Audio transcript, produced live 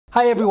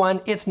Hi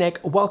everyone, it's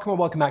Nick. Welcome or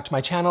welcome back to my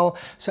channel.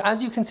 So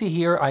as you can see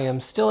here, I am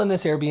still in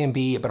this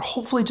Airbnb, but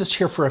hopefully just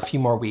here for a few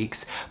more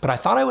weeks. But I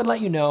thought I would let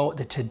you know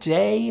that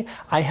today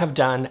I have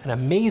done an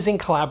amazing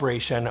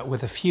collaboration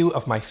with a few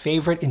of my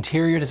favorite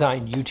interior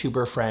design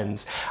YouTuber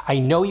friends. I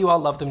know you all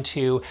love them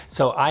too.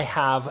 So I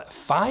have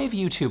 5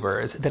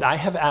 YouTubers that I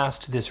have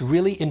asked this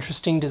really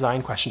interesting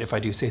design question, if I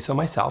do say so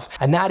myself.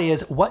 And that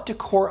is, what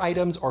decor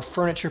items or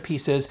furniture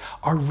pieces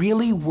are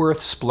really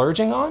worth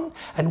splurging on?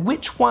 And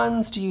which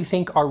ones do you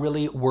think are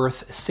really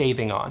worth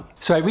saving on?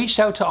 So I reached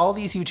out to all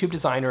these YouTube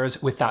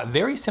designers with that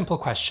very simple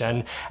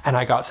question, and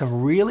I got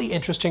some really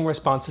interesting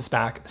responses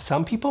back.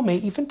 Some people may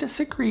even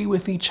disagree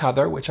with each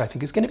other, which I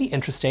think is going to be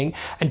interesting.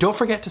 And don't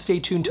forget to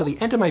stay tuned till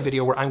the end of my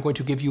video, where I'm going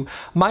to give you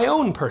my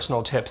own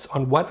personal tips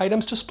on what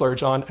items to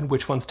splurge on and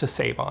which ones to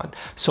save on.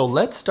 So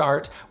let's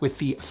start with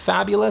the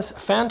fabulous,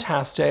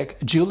 fantastic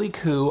Julie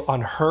Koo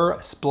on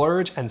her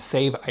splurge and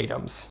save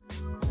items.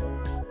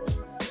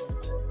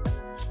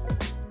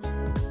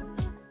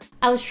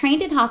 I was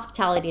trained in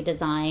hospitality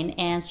design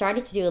and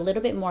started to do a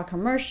little bit more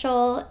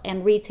commercial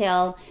and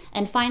retail,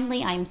 and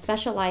finally I'm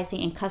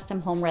specializing in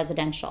custom home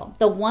residential.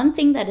 The one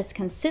thing that is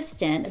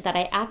consistent that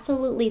I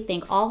absolutely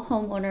think all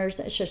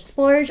homeowners should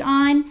splurge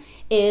on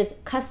is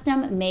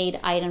custom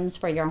made items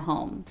for your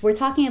home. We're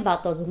talking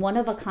about those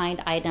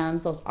one-of-a-kind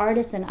items, those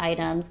artisan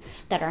items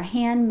that are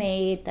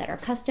handmade, that are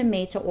custom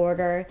made to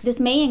order.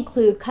 This may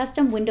include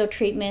custom window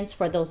treatments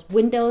for those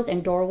windows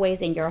and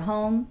doorways in your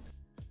home.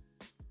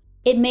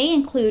 It may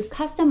include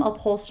custom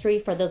upholstery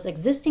for those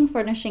existing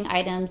furnishing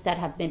items that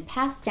have been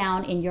passed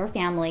down in your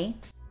family.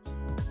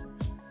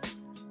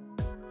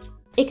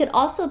 It could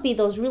also be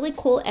those really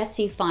cool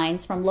Etsy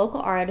finds from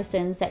local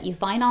artisans that you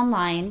find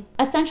online.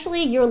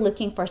 Essentially, you're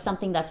looking for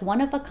something that's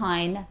one of a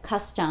kind,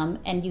 custom,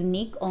 and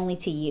unique only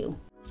to you.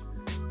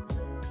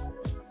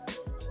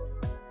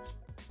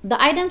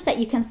 The items that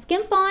you can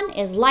skimp on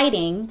is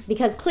lighting,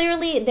 because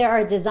clearly there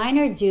are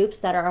designer dupes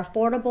that are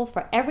affordable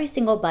for every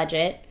single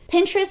budget.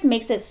 Pinterest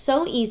makes it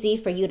so easy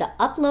for you to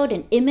upload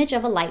an image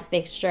of a light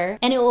fixture,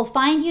 and it will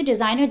find you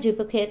designer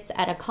duplicates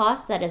at a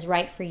cost that is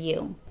right for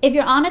you. If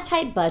you're on a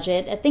tight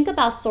budget, think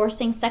about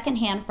sourcing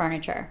secondhand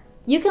furniture.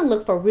 You can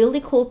look for really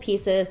cool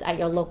pieces at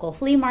your local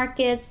flea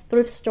markets,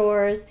 thrift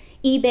stores,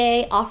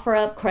 eBay,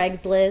 OfferUp,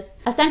 Craigslist.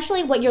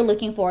 Essentially what you're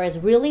looking for is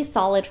really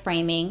solid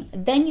framing.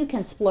 Then you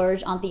can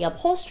splurge on the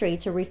upholstery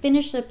to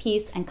refinish the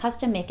piece and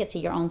custom make it to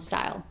your own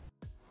style.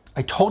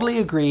 I totally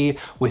agree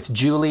with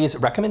Julie's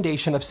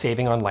recommendation of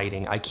saving on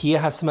lighting. IKEA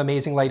has some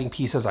amazing lighting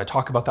pieces. I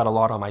talk about that a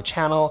lot on my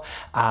channel.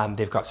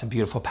 They've got some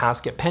beautiful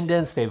basket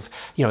pendants. They've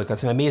got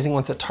some amazing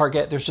ones at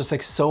Target. There's just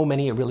like so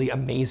many really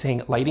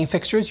amazing lighting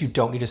fixtures. You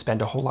don't need to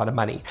spend a whole lot of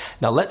money.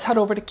 Now let's head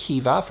over to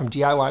Kiva from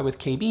DIY with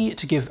KB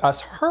to give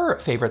us her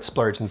favorite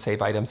splurge and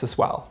save items as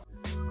well.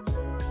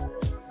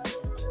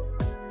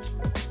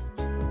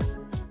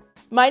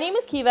 My name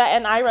is Kiva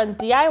and I run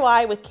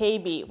DIY with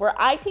KB, where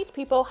I teach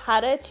people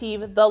how to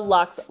achieve the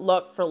luxe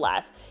look for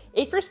less.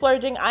 If you're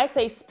splurging, I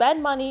say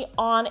spend money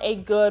on a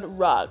good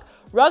rug.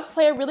 Rugs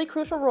play a really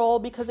crucial role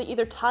because they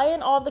either tie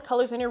in all of the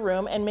colors in your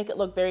room and make it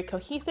look very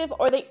cohesive,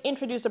 or they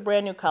introduce a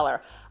brand new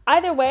color.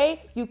 Either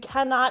way, you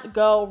cannot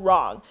go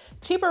wrong.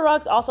 Cheaper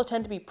rugs also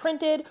tend to be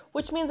printed,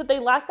 which means that they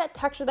lack that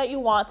texture that you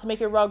want to make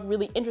your rug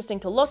really interesting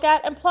to look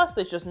at, and plus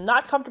it's just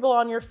not comfortable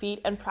on your feet,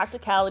 and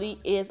practicality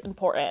is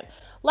important.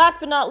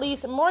 Last but not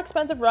least, more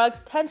expensive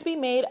rugs tend to be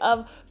made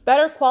of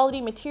better quality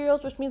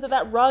materials, which means that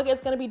that rug is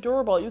going to be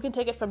durable. You can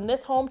take it from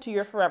this home to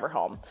your forever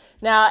home.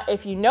 Now,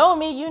 if you know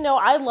me, you know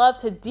I love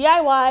to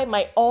DIY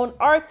my own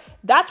art.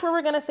 That's where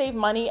we're going to save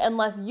money.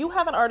 Unless you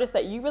have an artist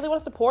that you really want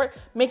to support,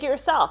 make it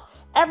yourself.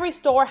 Every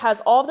store has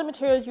all of the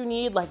materials you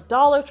need, like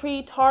Dollar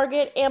Tree,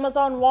 Target,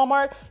 Amazon,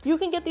 Walmart. You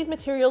can get these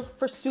materials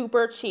for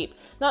super cheap.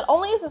 Not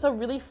only is this a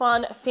really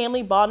fun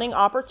family bonding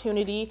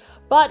opportunity,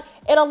 but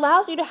it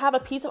allows you to have a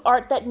piece of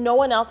art that no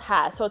one else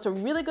has. So it's a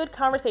really good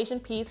conversation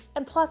piece,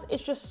 and plus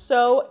it's just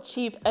so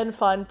cheap and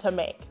fun to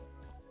make.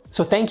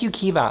 So thank you,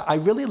 Kiva. I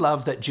really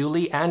love that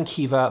Julie and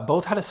Kiva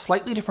both had a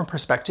slightly different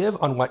perspective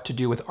on what to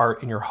do with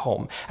art in your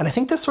home. And I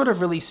think this sort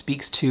of really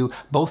speaks to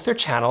both their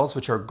channels,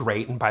 which are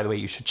great. And by the way,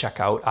 you should check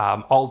out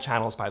all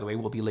channels, by the way,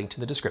 will be linked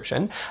in the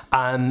description.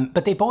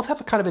 But they both have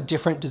a kind of a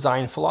different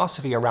design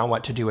philosophy around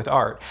what to do with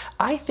art.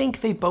 I think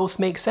they both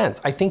make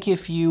sense. I think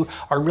if you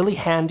are really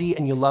handy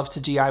and you love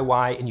to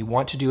DIY and you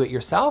want to do it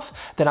yourself,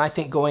 then I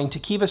think going to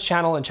Kiva's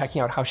channel and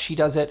checking out how she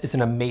does it is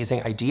an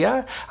amazing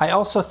idea. I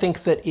also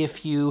think that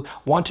if you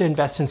want to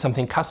invest in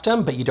something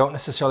custom, but you don't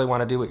necessarily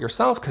want to do it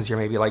yourself because you're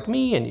maybe like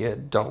me and you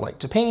don't like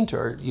to paint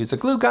or use a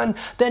glue gun,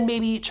 then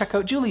maybe check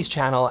out Julie's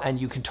channel and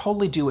you can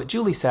totally do what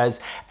Julie says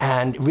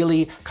and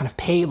really kind of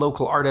pay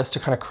local artists to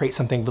kind of create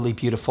something really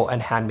beautiful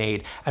and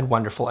handmade and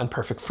wonderful and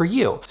perfect for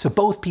you. So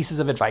both pieces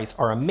of advice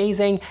are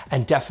amazing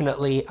and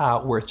definitely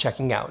worth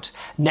checking out.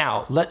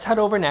 Now, let's head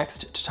over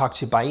next to talk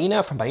to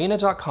Baina from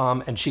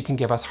baina.com, and she can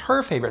give us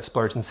her favorite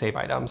splurge and save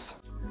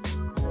items.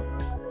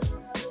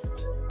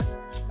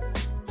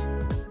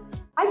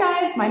 Hi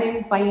guys, my name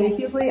is Baina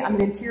Hughley. I'm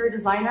an interior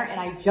designer and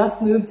I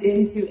just moved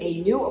into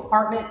a new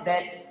apartment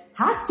that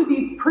has to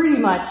be pretty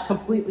much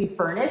completely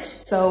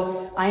furnished.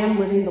 So I am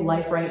living the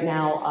life right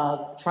now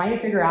of trying to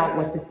figure out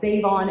what to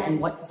save on and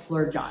what to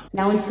splurge on.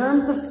 Now, in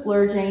terms of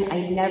splurging,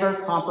 I never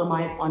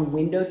compromise on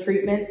window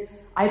treatments.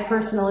 I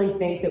personally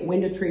think that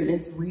window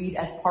treatments read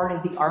as part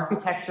of the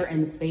architecture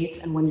in the space,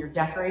 and when you're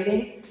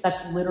decorating,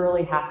 that's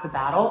literally half the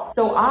battle.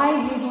 So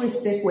I usually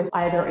stick with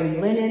either a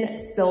linen,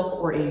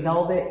 silk, or a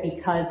velvet,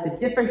 because the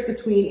difference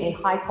between a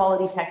high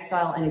quality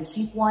textile and a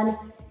cheap one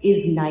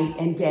is night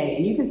and day,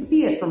 and you can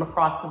see it from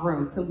across the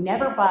room. So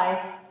never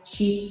buy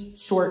cheap,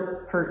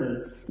 short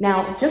curtains.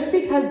 Now, just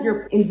because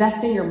you're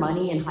investing your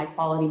money in high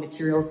quality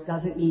materials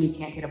doesn't mean you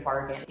can't get a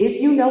bargain.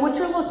 If you know what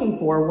you're looking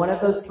for, one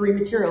of those 3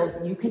 materials,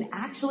 you can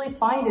actually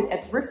find it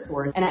at thrift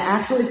stores. And I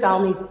actually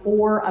found these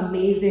 4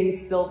 amazing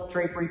silk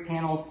drapery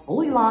panels,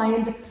 fully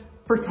lined,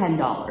 for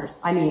 $10.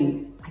 I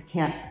mean, I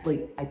can't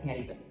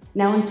even.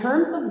 Now, in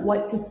terms of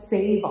what to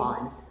save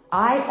on,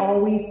 I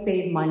always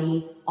save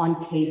money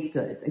on case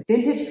goods.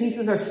 Vintage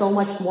pieces are so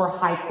much more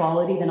high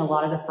quality than a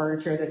lot of the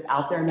furniture that's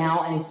out there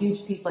now, and a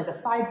huge piece like a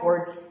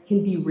sideboard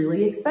can be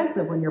really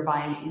expensive when you're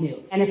buying it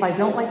new. And if I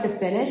don't like the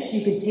finish,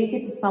 you can take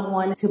it to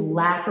someone to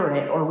lacquer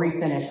it or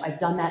refinish. I've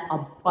done that a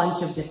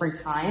bunch of different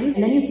times,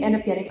 and then you end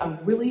up getting a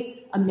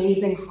really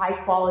amazing, high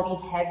quality,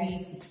 heavy,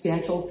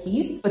 substantial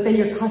piece, but then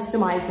you're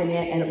customizing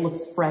it and it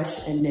looks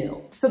fresh and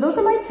new. So those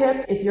are my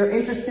tips. If you're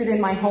interested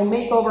in my home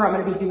makeover, I'm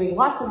gonna be doing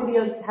lots of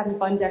videos, having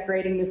fun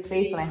decorating this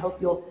space, and I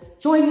hope you'll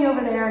join me over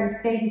there. And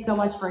thank you so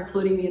much for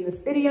including me in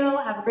this video.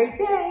 Have a great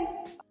day.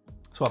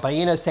 So what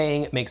Baina is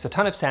saying makes a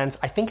ton of sense.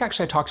 I think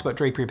actually I talked about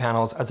drapery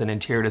panels as an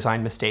interior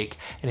design mistake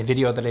in a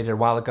video that I did a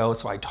while ago,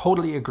 so I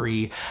totally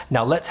agree.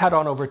 Now let's head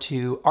on over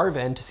to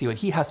Arvin to see what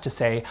he has to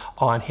say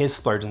on his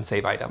splurge and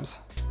save items.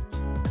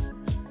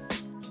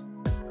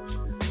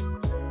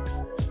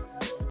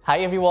 Hi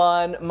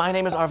everyone, my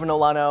name is Arvin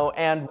Olano,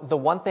 and the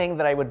one thing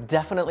that I would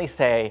definitely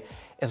say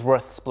is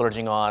worth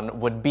splurging on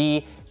would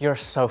be your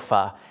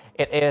sofa.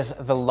 It is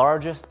the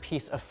largest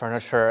piece of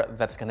furniture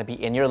that's gonna be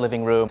in your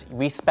living room.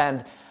 We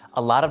spend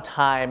a lot of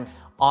time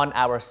on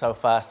our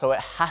sofa, so it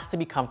has to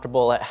be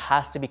comfortable, it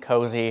has to be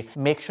cozy.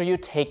 Make sure you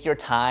take your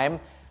time,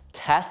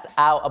 test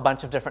out a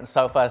bunch of different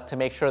sofas to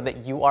make sure that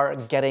you are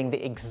getting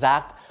the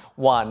exact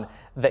one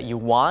that you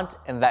want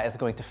and that is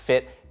going to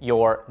fit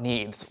your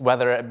needs,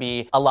 whether it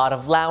be a lot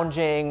of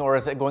lounging, or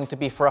is it going to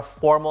be for a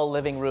formal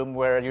living room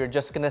where you're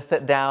just gonna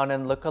sit down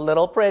and look a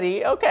little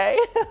pretty, okay?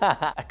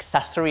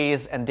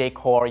 Accessories and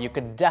decor, you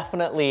could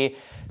definitely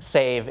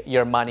save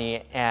your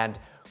money and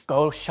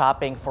go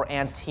shopping for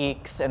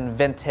antiques and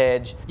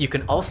vintage. You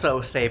can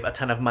also save a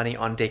ton of money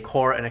on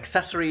decor and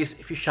accessories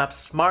if you shop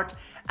smart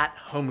at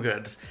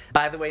HomeGoods.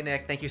 By the way,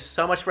 Nick, thank you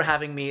so much for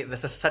having me.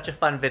 This is such a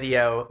fun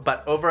video,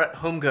 but over at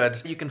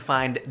HomeGoods, you can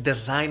find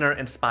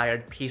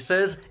designer-inspired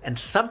pieces, and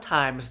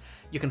sometimes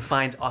you can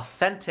find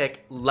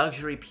authentic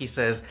luxury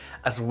pieces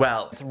as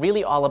well. It's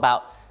really all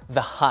about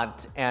the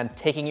hunt and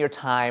taking your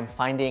time,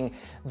 finding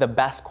the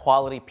best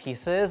quality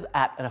pieces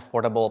at an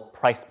affordable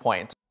price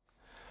point.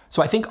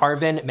 So I think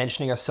Arvin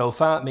mentioning a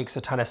sofa makes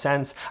a ton of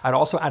sense. I'd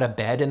also add a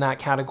bed in that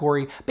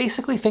category.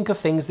 Basically think of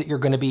things that you're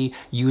gonna be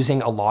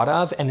using a lot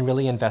of and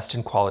really invest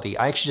in quality.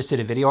 I actually just did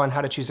a video on how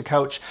to choose a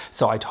couch,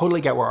 so I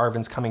totally get where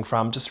Arvin's coming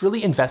from. Just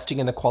really investing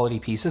in the quality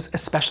pieces,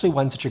 especially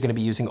ones that you're gonna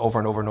be using over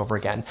and over and over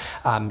again.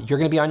 You're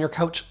gonna be on your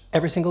couch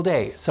every single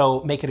day,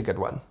 so make it a good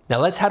one.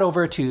 Now let's head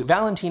over to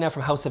Valentina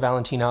from House of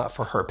Valentina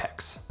for her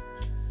picks.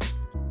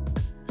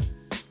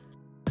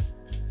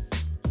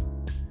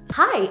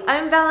 Hi,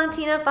 I'm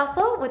Valentina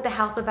Bussell with the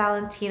House of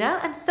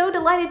Valentina. I'm so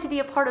delighted to be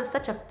a part of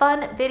such a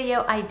fun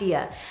video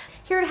idea.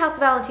 Here at House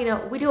of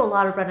Valentina, we do a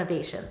lot of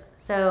renovations.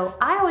 So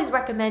I always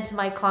recommend to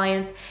my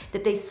clients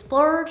that they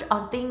splurge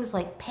on things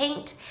like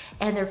paint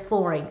and their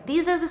flooring.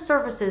 These are the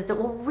surfaces that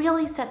will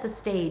really set the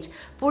stage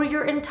for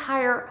your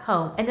entire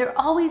home, and they're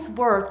always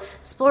worth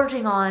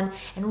splurging on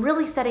and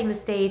really setting the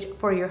stage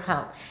for your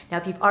home. Now,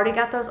 if you've already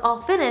got those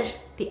all finished,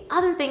 the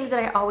other things that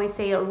I always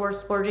say are worth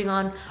splurging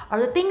on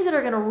are the things that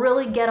are gonna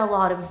really get a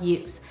lot of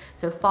use.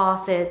 So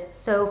faucets,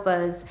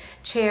 sofas,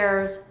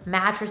 chairs,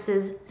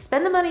 mattresses,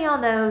 spend the money on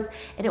those,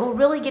 and it will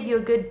really give you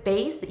a good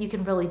base that you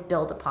can really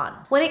build upon.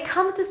 When it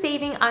comes to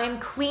saving, I am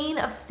queen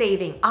of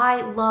saving.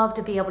 I love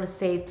to be able to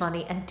save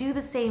money and do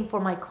the same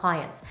for my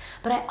clients.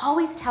 But I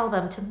always tell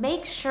them to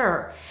make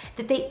sure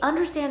that they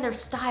understand their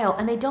style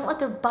and they don't let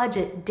their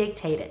budget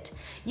dictate it.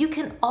 You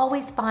can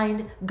always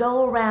find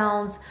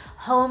go-arounds,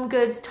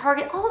 HomeGoods,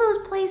 Target, all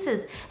those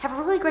places have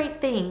really great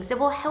things that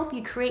will help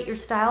you create your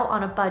style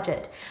on a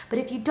budget. But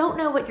if you don't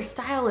know what your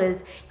style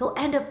is, you'll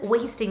end up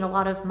wasting a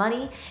lot of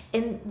money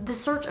in the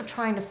search of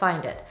trying to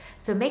find it.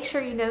 So make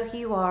sure you know who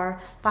you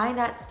are, find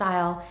that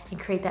style, and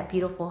create that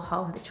beautiful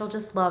home that you'll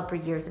just love for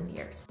years and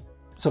years.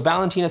 So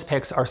Valentina's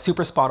picks are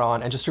super spot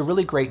on and just a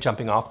really great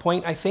jumping off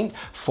point, I think,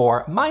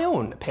 for my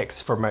own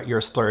picks for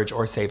your splurge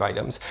or save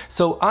items.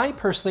 So I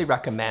personally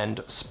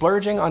recommend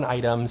splurging on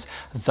items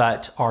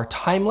that are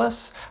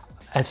timeless,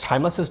 as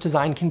timeless as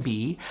design can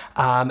be,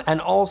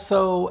 and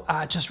also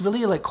just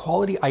really like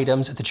quality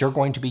items that you're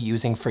going to be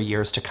using for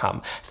years to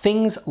come.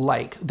 Things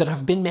like, that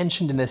have been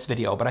mentioned in this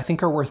video, but I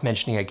think are worth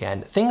mentioning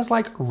again, things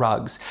like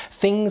rugs,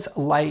 things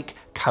like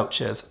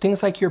couches,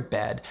 things like your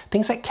bed,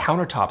 things like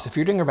countertops. If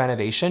you're doing a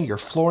renovation, your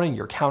flooring,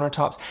 your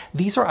countertops,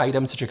 these are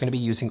items that you're going to be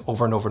using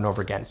over and over and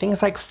over again.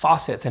 Things like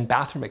faucets and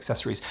bathroom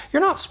accessories,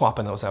 you're not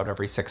swapping those out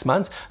every 6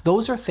 months.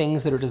 Those are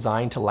things that are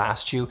designed to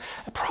last you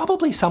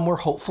probably somewhere,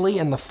 hopefully,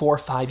 in the 4 or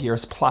 5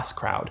 years plus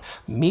crowd,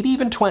 maybe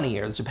even 20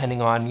 years,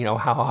 depending on, you know,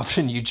 how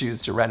often you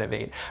choose to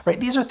renovate, right?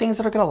 These are things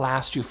that are going to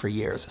last you for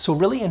years. So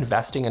really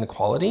investing in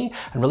quality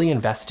and really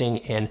investing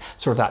in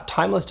sort of that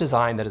timeless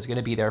design that is going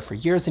to be there for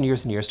years and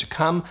years and years to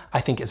come,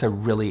 I think is a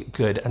really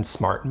good and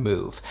smart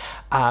move.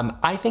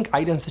 I think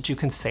items that you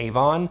can save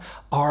on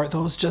are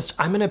those just,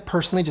 I'm going to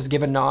personally just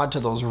give a nod to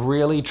those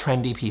really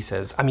trendy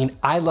pieces. I mean,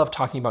 I love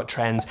talking about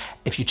trends.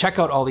 If you check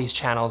out all these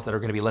channels that are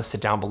going to be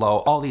listed down below,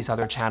 all these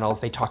other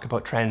channels, they talk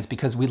about trends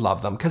because we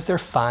love them, because they're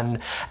fun,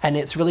 and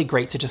it's really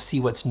great to just see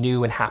what's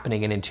new and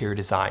happening in interior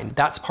design.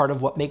 That's part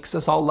of what makes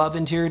us all love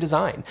interior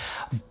design.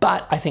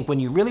 But I think when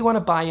you really want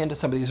to buy into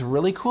some of these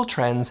really cool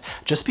trends,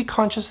 just be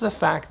conscious of the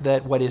fact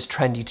that what is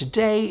trendy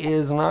today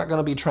is not going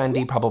to be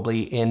trendy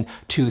probably in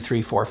 2,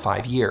 3, 4,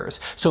 5 years.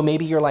 So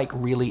maybe you're like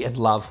really in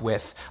love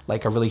with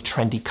like a really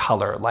trendy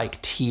color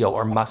like teal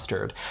or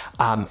mustard.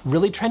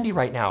 Really trendy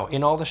right now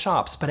in all the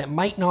shops, but it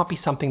might not be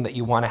something that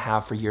you want to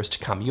have for years to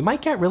come. You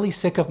might get really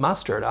sick of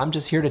mustard. I'm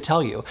just here to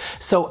tell you.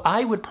 So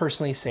I would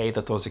personally say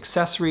that those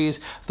accessories,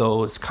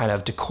 those kind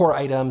of decor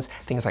items,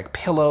 things like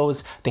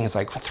pillows, things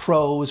like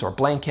throws or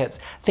blankets,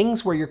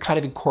 things where you're kind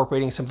of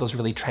incorporating some of those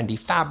really trendy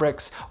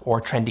fabrics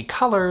or trendy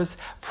colors,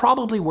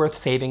 probably worth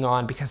saving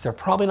on because they're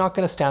probably not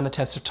going to stand the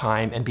test of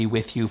time and be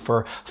with you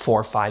for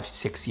 4, 5,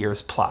 6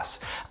 years plus.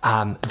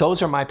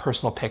 Those are my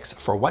personal picks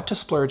for what to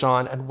splurge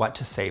on and what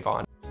to save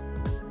on.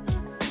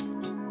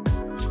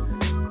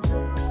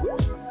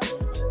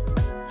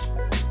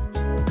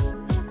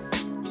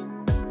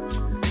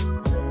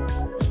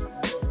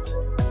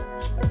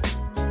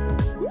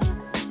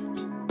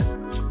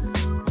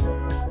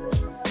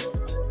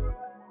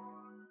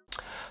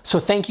 So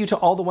thank you to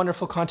all the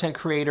wonderful content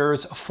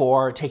creators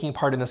for taking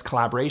part in this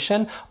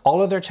collaboration.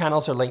 All of their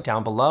channels are linked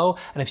down below.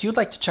 And if you'd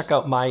like to check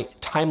out my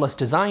timeless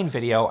design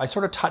video, I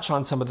sort of touch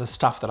on some of the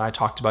stuff that I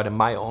talked about in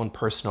my own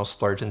personal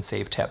splurge and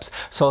save tips.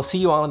 So I'll see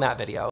you all in that video.